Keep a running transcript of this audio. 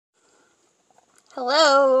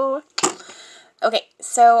Hello. Okay,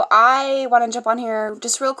 so I want to jump on here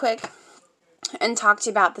just real quick and talk to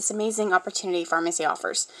you about this amazing opportunity Farmasi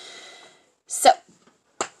offers. So,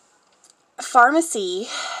 Farmasi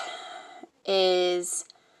is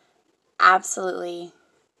absolutely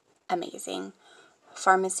amazing.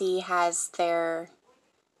 Farmasi has their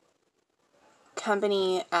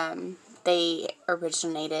company, they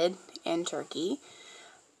originated in Turkey.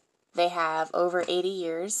 They have over 80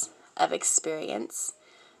 years of experience.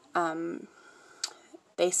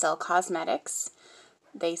 They sell cosmetics,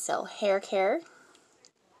 they sell hair care,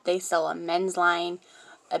 they sell a men's line,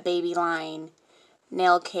 a baby line,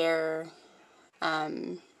 nail care,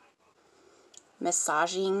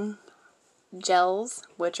 massaging gels,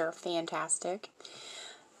 which are fantastic.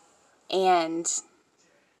 And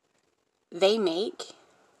they make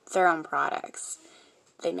their own products.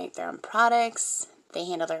 They make their own products, they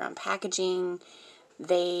handle their own packaging,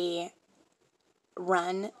 they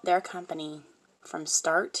run their company from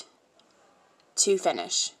start to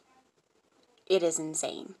finish. It is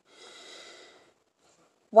insane.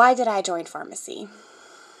 Why did I join Farmasi?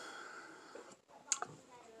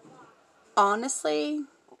 Honestly,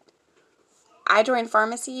 I joined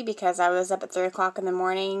Farmasi because I was up at 3 o'clock in the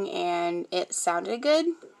morning and it sounded good.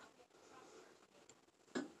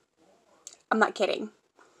 I'm not kidding.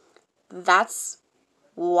 That's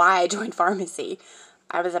why I joined Farmasi.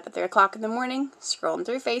 I was up at 3 o'clock in the morning, scrolling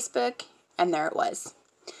through Facebook, and there it was.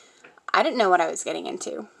 I didn't know what I was getting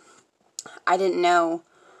into. I didn't know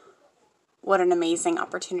what an amazing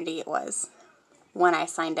opportunity it was when I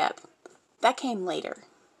signed up. That came later.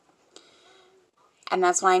 And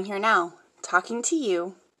that's why I'm here now, talking to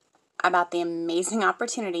you about the amazing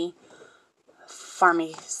opportunity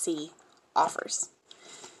Farmasi offers.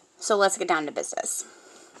 So let's get down to business.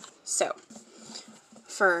 So,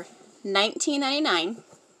 for $19.99,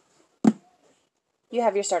 you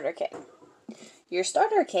have your starter kit. Your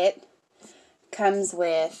starter kit comes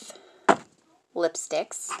with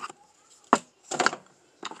lipsticks. I'm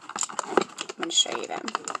going to show you them.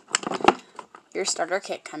 Your starter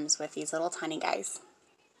kit comes with these little tiny guys.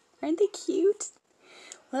 Aren't they cute?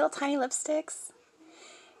 Little tiny lipsticks.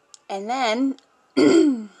 And then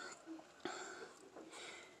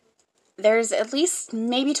there's at least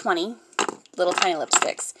maybe 20 little tiny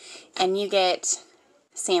lipsticks. And you get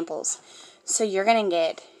samples. So you're going to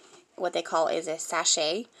get what they call is a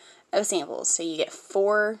sachet of samples. So you get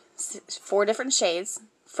four different shades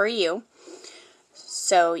for you.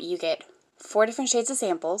 So you get 4 different shades of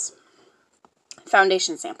samples.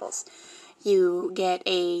 Foundation samples. You get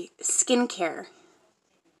a skincare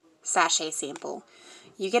sachet sample.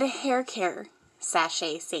 You get a hair care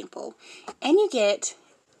sachet sample. And you get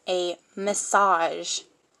a massage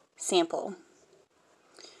sample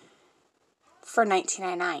for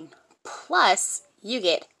 $19.99. Plus, you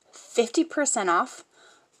get 50% off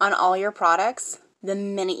on all your products the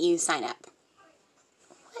minute you sign up.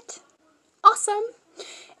 What? Awesome!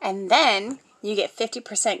 And then you get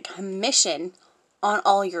 50% commission on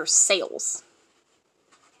all your sales.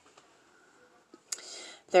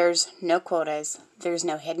 There's no quotas. There's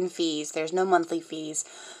no hidden fees. There's no monthly fees.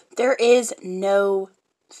 There is no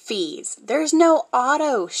fees. There's no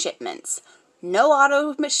auto shipments. No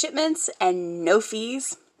auto shipments and no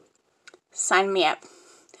fees. Sign me up.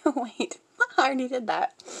 Wait, I already did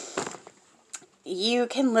that. You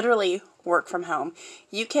can literally work from home.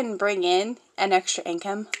 You can bring in an extra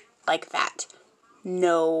income like that.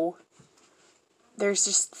 No,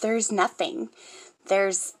 there's nothing.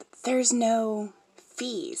 There's no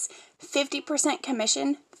fees. 50%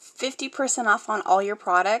 commission, 50% off on all your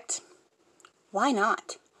product. Why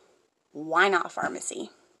not? Why not Farmasi?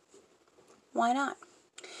 Why not?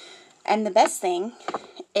 And the best thing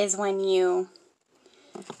is when you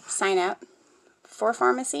sign up for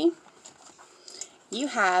Farmasi, you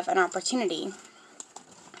have an opportunity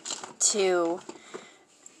to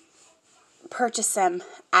purchase some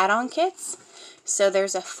add-on kits. So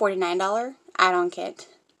there's a $49 add-on kit.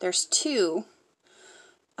 There's 2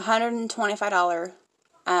 $125.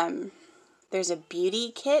 There's a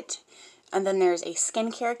beauty kit, and then there's a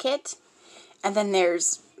skincare kit, and then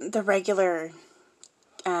there's the regular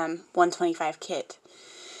 $125 kit,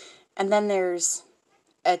 and then there's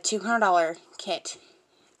a $200 kit,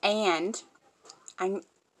 and the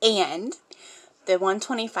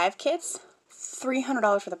 $125 kits,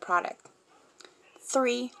 $300 for the product.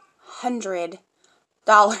 $300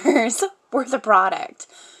 worth of product.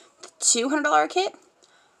 The $200 kit,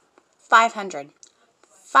 $500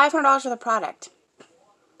 for the product.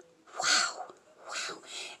 Wow.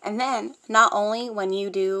 And then, not only when you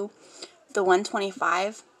do the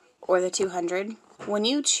 $125 or the $200, when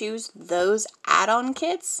you choose those add-on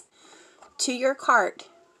kits to your cart,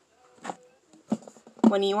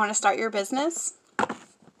 when you want to start your business,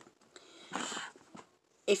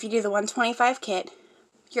 if you do the 125 kit,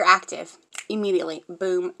 you're active immediately.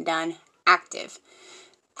 Boom, done, active.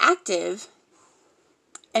 Active,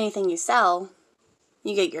 anything you sell,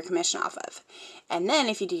 you get your commission off of. And then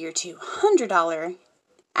if you do your $200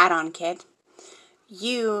 add-on kit,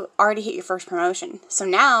 you already hit your first promotion. So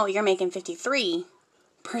now you're making 53%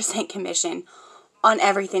 commission on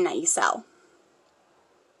everything that you sell.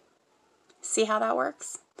 See how that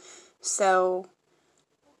works? So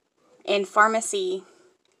in Farmasi,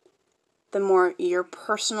 the more your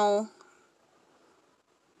personal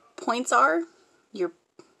points are, your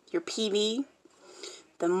PV,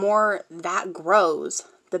 the more that grows,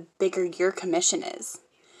 the bigger your commission is.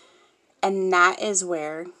 And that is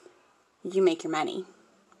where you make your money.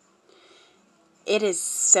 It is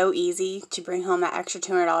so easy to bring home that extra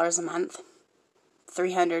 $200 a month,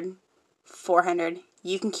 $300, $400.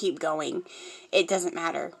 You can keep going. It doesn't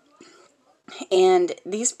matter. And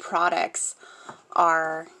these products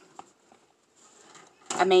are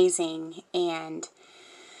amazing, and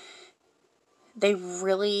they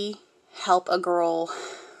really help a girl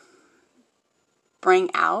bring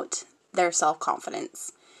out their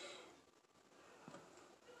self-confidence.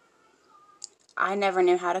 I never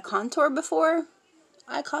knew how to contour before.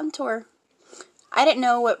 I contour. I didn't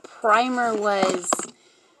know what primer was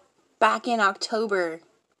back in October.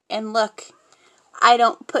 And look, I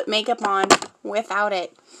don't put makeup on without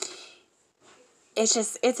it.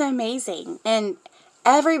 It's amazing. And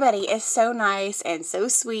everybody is so nice and so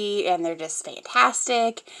sweet, and they're just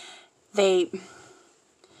fantastic.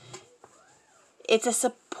 It's a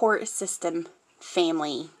support system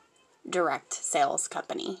family direct sales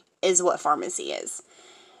company is what Farmasi is.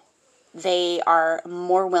 They are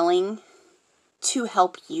more willing to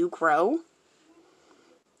help you grow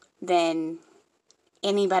than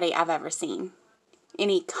anybody I've ever seen.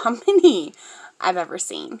 Any company I've ever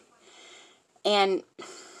seen. And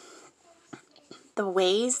the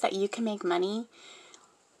ways that you can make money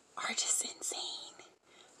are just insane.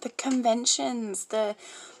 The conventions, the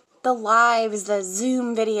lives, the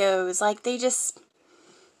Zoom videos, like they just,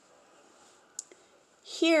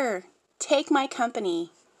 here, take my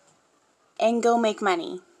company and go make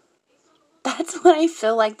money. That's what I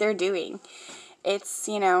feel like they're doing. It's,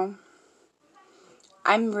 I'm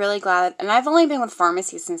really glad, and I've only been with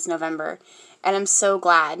Farmasi since November, and I'm so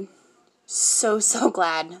glad, so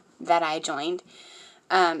glad that I joined.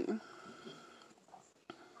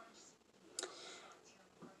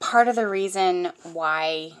 Part of the reason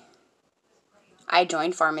why I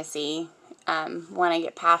joined Farmasi, when I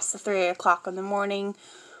get past the 3 o'clock in the morning,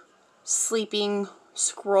 sleeping,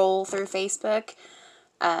 scroll through Facebook,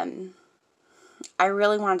 I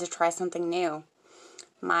really wanted to try something new.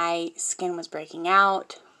 My skin was breaking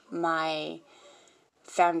out. My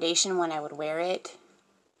foundation, when I would wear it,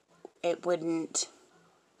 it wouldn't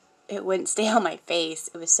stay on my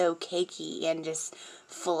face. It was so cakey and just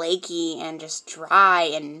flaky and just dry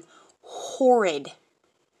and horrid.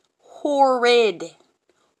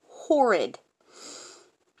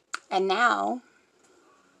 And now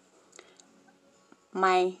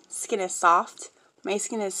my skin is soft. My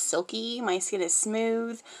skin is silky. My skin is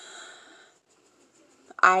smooth.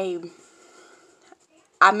 I'm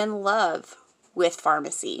in love with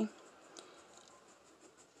Farmasi.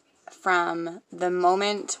 From the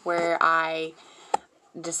moment where I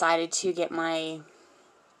decided to get my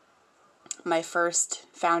first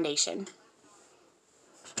foundation.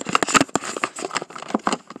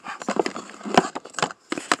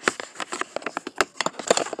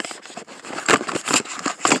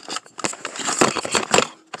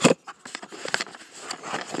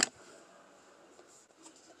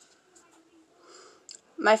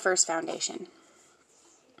 My first foundation.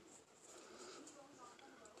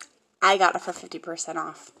 I got it for 50%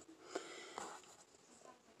 off.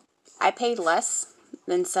 I paid less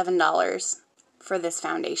than $7 for this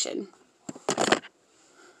foundation.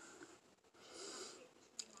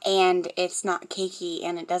 And it's not cakey,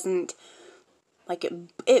 and it doesn't, like,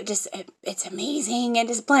 it's amazing. It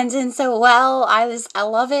just blends in so well. I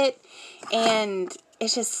love it. And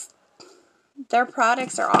it's just, their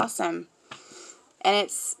products are awesome. And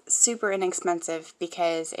it's super inexpensive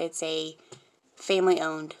because it's a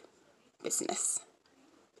family-owned business.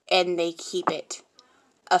 And they keep it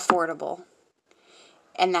affordable.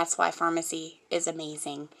 And that's why Farmasi is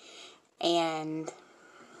amazing. And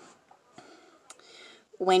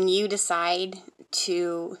when you decide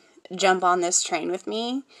to jump on this train with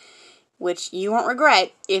me, which you won't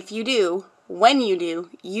regret if you do, when you do,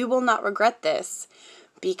 you will not regret this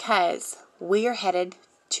because we are headed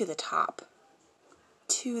to the top.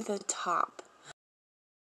 To the top.